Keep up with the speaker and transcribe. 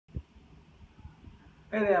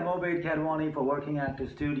Hey there, I'm Obaid Kadwani for Working Actor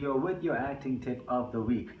Studio with your acting tip of the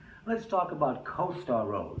week. Let's talk about co-star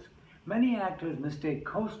roles. Many actors mistake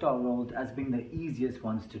co-star roles as being the easiest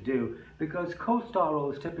ones to do because co-star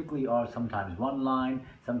roles typically are sometimes one line,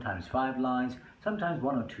 sometimes 5 lines, sometimes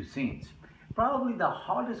 1 or 2 scenes. Probably the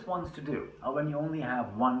hardest ones to do are when you only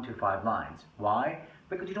have 1 to 5 lines. Why?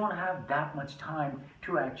 Because you don't have that much time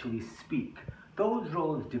to actually speak. Those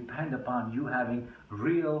roles depend upon you having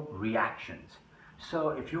real reactions. So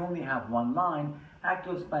if you only have one line,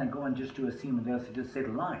 actors might go and just do a scene where they'll just say the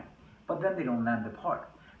line, but then they don't land the part.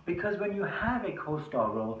 Because when you have a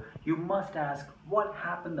co-star role, you must ask what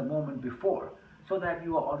happened the moment before, so that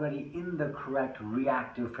you are already in the correct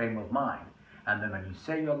reactive frame of mind. And then when you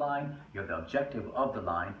say your line, you're the objective of the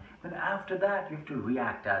line, then after that you have to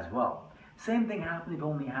react as well. Same thing happens if you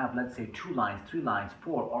only have, let's say, 2 lines, 3 lines,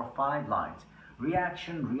 4 or 5 lines.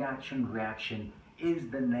 Reaction, reaction, reaction is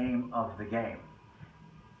the name of the game.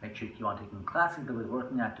 Make sure you keep on taking classes with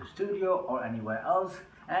Working Actor Studio or anywhere else.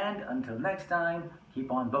 And until next time,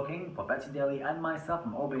 keep on booking for Betsy Daly and myself.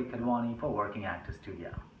 I'm Obaid Kadwani for Working Actor Studio.